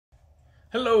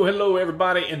Hello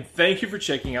everybody, and thank you for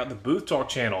checking out the Booth Talk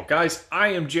channel. Guys, I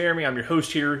am Jeremy, I'm your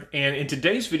host here, and in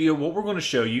today's video what we're going to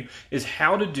show you is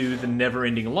how to do the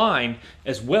never-ending line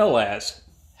as well as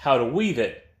how to weave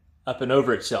it up and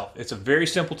over itself. It's a very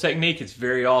simple technique, it's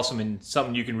very awesome, and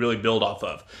something you can really build off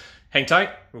of. Hang tight,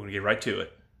 we're going to get right to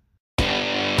it.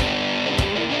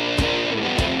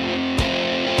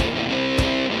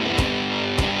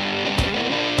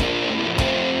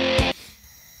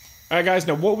 Alright guys,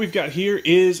 now what we've got here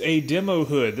is a demo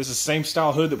hood. This is the same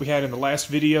style hood that we had in the last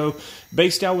video,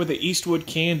 based out with the Eastwood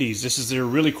Candies. This is their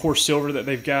really coarse silver that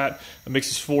they've got. It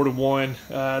mixes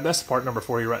 4-to-1. That's the part number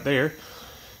for you right there.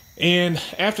 And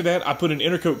after that, I put an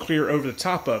Intercoat Clear over the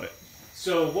top of it.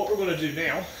 So what we're going to do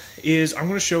now is I'm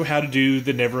going to show how to do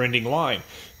the never-ending line.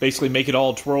 Basically make it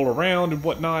all twirl around and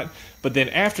whatnot. But then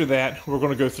after that, we're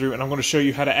going to go through and I'm going to show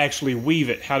you how to actually weave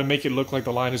it, how to make it look like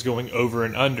the line is going over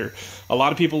and under. A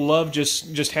lot of people love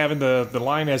just having the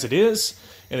line as it is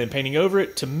and then painting over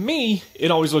it. To me, it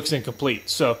always looks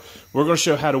incomplete. So we're going to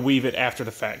show how to weave it after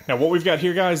the fact. Now what we've got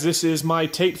here, guys, this is my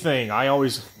tape thing. I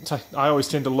always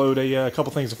tend to load a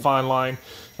couple things of fine line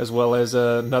as well as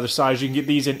another size. You can get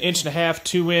these in 1.5,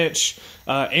 2 inch,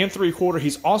 and 3/4.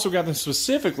 He's also got them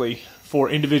specifically for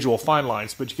individual fine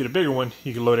lines, but you get a bigger one,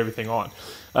 you can load everything on.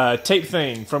 Tape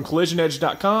thing from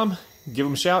CollisionEdge.com. Give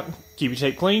them a shout. Keep your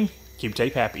tape clean. Keep your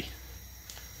tape happy.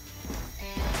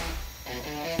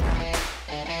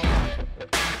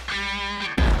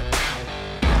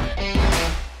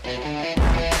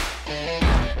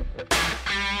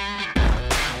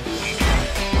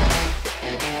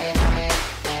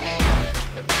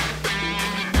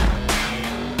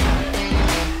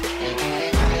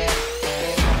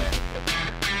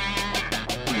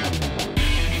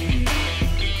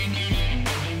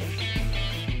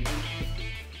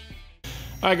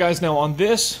 Alright guys, now on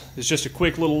this, it's just a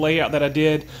quick little layout that I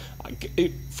did.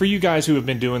 For you guys who have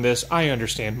been doing this, I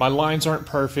understand. My lines aren't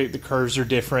perfect, the curves are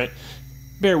different.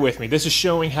 Bear with me, this is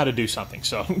showing how to do something,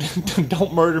 so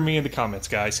don't murder me in the comments,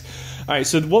 guys. Alright,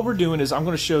 so what we're doing is I'm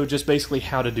going to show just basically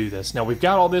how to do this. Now we've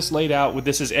got all this laid out.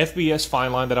 This is FBS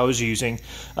fine line that I was using.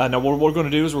 Now what we're going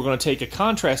to do is we're going to take a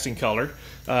contrasting color.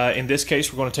 In this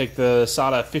case, we're going to take the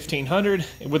Sada 1500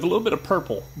 with a little bit of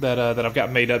purple that I've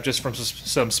got made up just from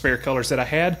some spare colors that I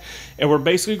had. And we're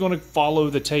basically going to follow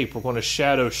the tape. We're going to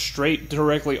shadow straight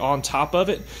directly on top of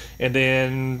it, and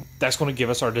then that's going to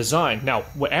give us our design. Now,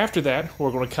 after that,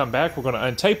 we're going to come back, we're going to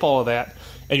untape all of that,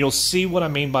 and you'll see what I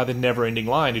mean by the never-ending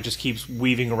line. It just keeps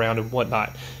weaving around and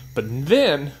whatnot. But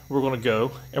then we're going to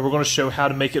go and we're going to show how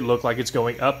to make it look like it's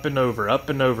going up and over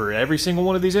every single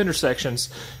one of these intersections.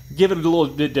 Give it a little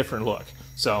bit different look.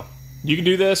 So you can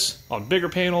do this on bigger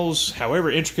panels,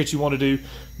 however intricate you want to do.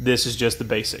 This is just the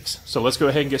basics. So let's go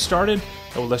ahead and get started,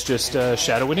 and let's just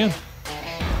shadow it in.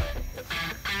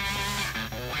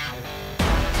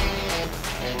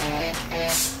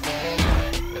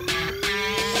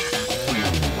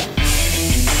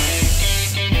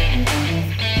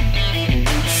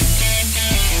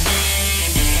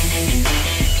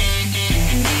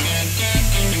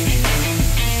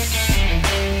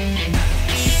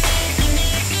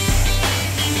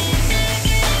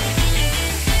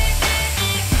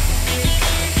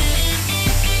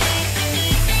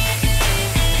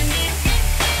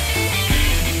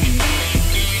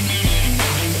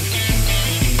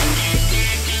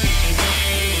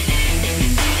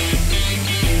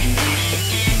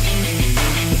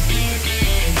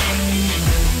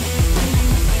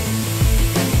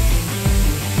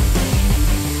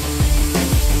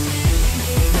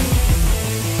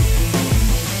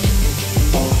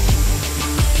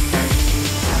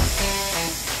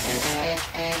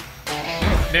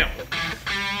 Now,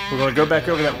 we're going to go back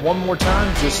over that one more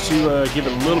time just to give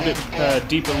it a little bit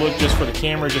deeper look just for the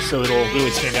camera, just so it'll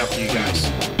really stand out for you guys.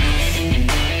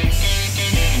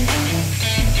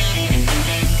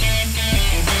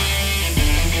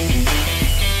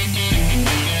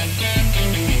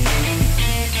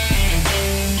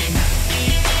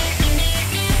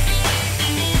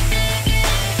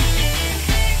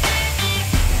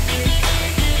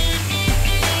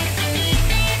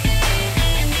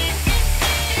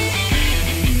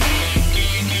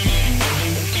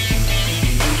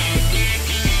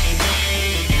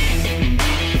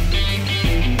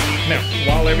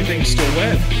 While everything's still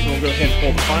wet, we'll go ahead and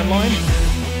pull the fine line,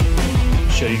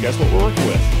 show you guys what we're working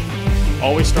with.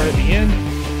 Always start at the end,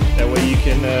 that way you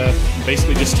can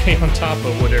basically just stay on top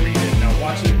of whatever you did. Now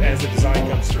watch it as the design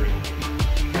comes through.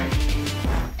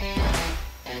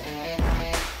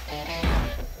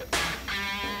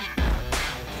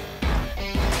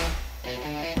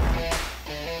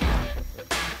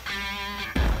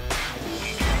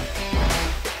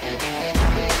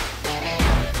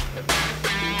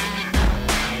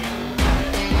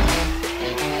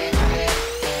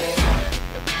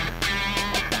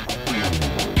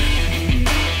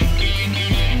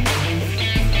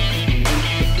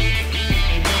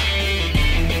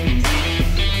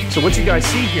 So what you guys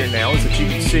see here now is that you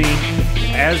can see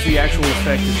as the actual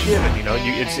effect is given. You know,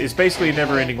 it's basically a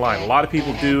never-ending line. A lot of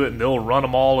people do it, and they'll run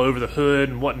them all over the hood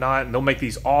and whatnot, and they'll make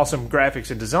these awesome graphics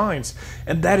and designs.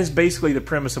 And that is basically the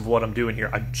premise of what I'm doing here.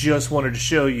 I just wanted to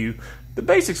show you the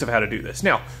basics of how to do this.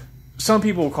 Now, some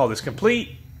people will call this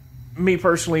complete. Me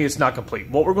personally, it's not complete.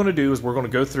 What we're going to do is we're going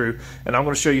to go through, and I'm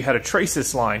going to show you how to trace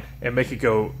this line and make it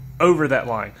go over that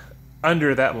line,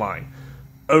 under that line,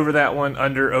 over that one,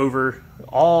 under, over,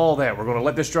 all that. We're going to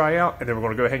let this dry out, and then we're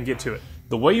going to go ahead and get to it.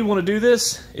 The way you want to do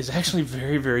this is actually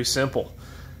very, very simple.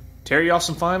 Tear you off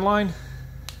some fine line,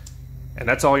 and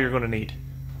that's all you're going to need.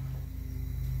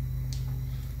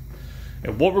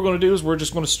 And what we're going to do is we're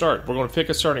just going to start. We're going to pick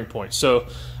a starting point. So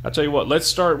I'll tell you what, let's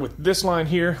start with this line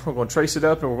here. We're going to trace it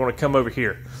up, and we're going to come over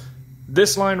here.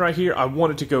 This line right here, I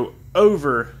want it to go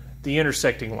over the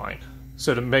intersecting line.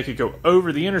 So to make it go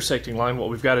over the intersecting line, what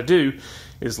we've got to do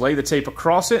is lay the tape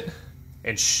across it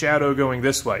and shadow going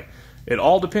this way. It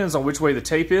all depends on which way the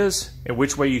tape is and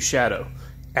which way you shadow.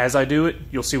 As I do it,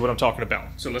 you'll see what I'm talking about.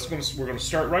 So we're going to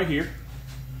start right here.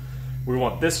 We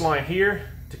want this line here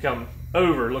to come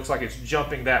over. Looks like it's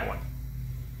jumping that one.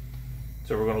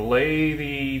 So we're going to lay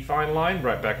the fine line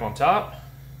right back on top.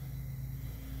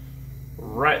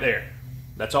 Right there.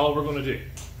 That's all we're going to do.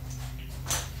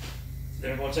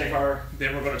 Then we're going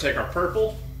to take our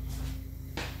purple.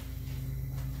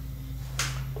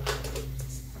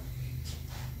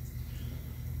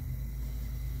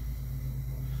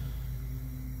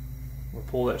 We'll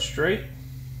pull that straight.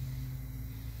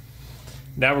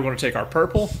 Now we're going to take our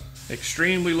purple,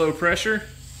 extremely low pressure,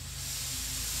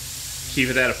 keep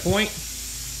it at a point,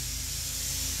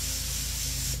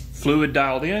 fluid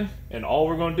dialed in, and all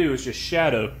we're going to do is just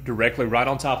shadow directly right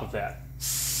on top of that.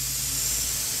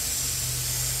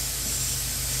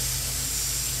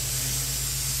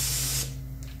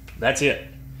 That's it.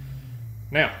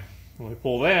 Now, when we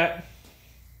pull that,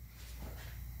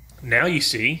 now you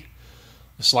see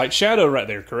a slight shadow right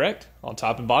there, correct? On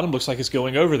top and bottom, looks like it's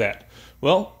going over that.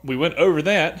 Well, we went over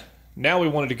that. Now we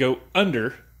wanted to go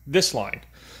under this line.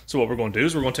 So what we're going to do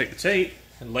is we're going to take the tape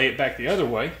and lay it back the other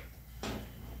way.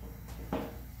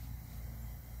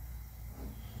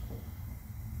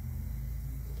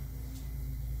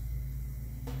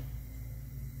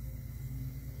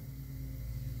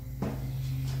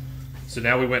 So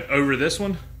now we went over this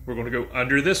one. We're going to go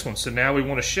under this one. So now we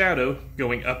want a shadow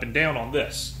going up and down on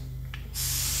this.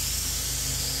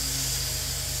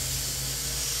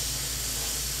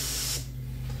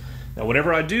 Now,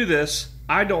 whenever I do this,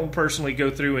 I don't personally go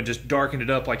through and just darken it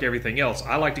up like everything else.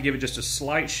 I like to give it just a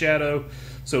slight shadow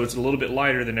so it's a little bit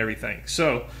lighter than everything.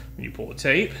 So when you pull the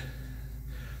tape,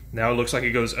 now it looks like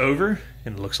it goes over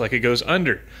and it looks like it goes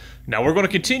under. Now we're going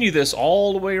to continue this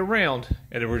all the way around,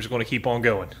 and then we're just going to keep on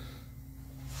going.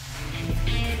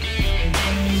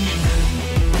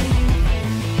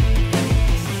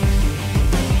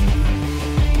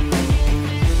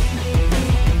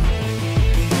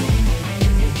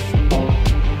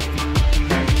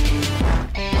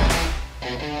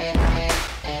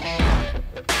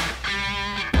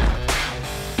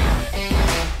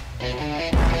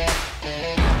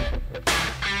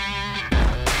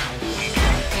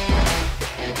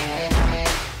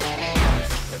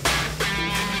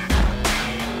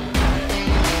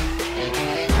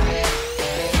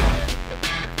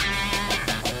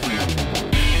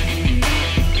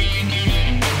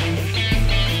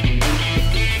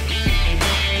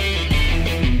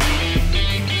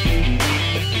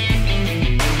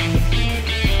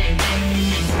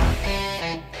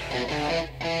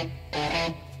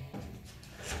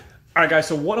 All right, guys,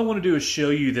 so what I want to do is show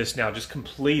you this now, just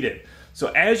complete it. So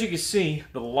as you can see,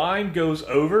 the line goes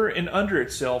over and under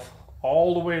itself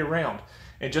all the way around.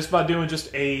 And just by doing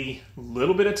just a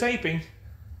little bit of taping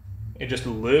and just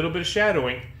a little bit of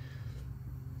shadowing,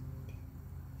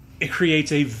 it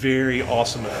creates a very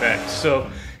awesome effect.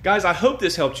 So guys, I hope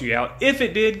this helped you out. If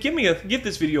it did, give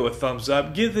this video a thumbs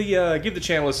up. Give the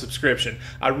channel a subscription.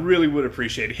 I really would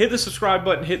appreciate it. Hit the subscribe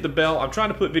button, hit the bell. I'm trying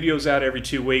to put videos out every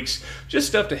 2 weeks. Just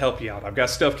stuff to help you out. I've got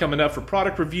stuff coming up for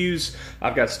product reviews.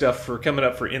 I've got stuff coming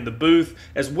up for in the booth,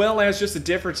 as well as just the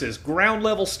differences. Ground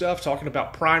level stuff, talking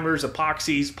about primers,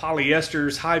 epoxies,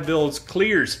 polyesters, high builds,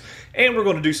 clears. And we're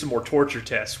going to do some more torture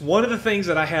tests. One of the things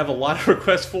that I have a lot of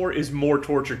requests for is more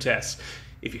torture tests.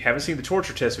 If you haven't seen the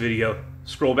torture test video,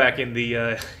 scroll back in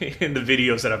the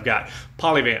videos that I've got.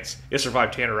 Polyvance, it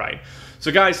survived tannerite.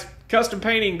 So guys, custom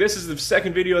painting, this is the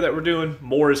second video that we're doing.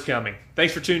 More is coming.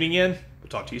 Thanks for tuning in. We'll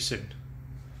talk to you soon.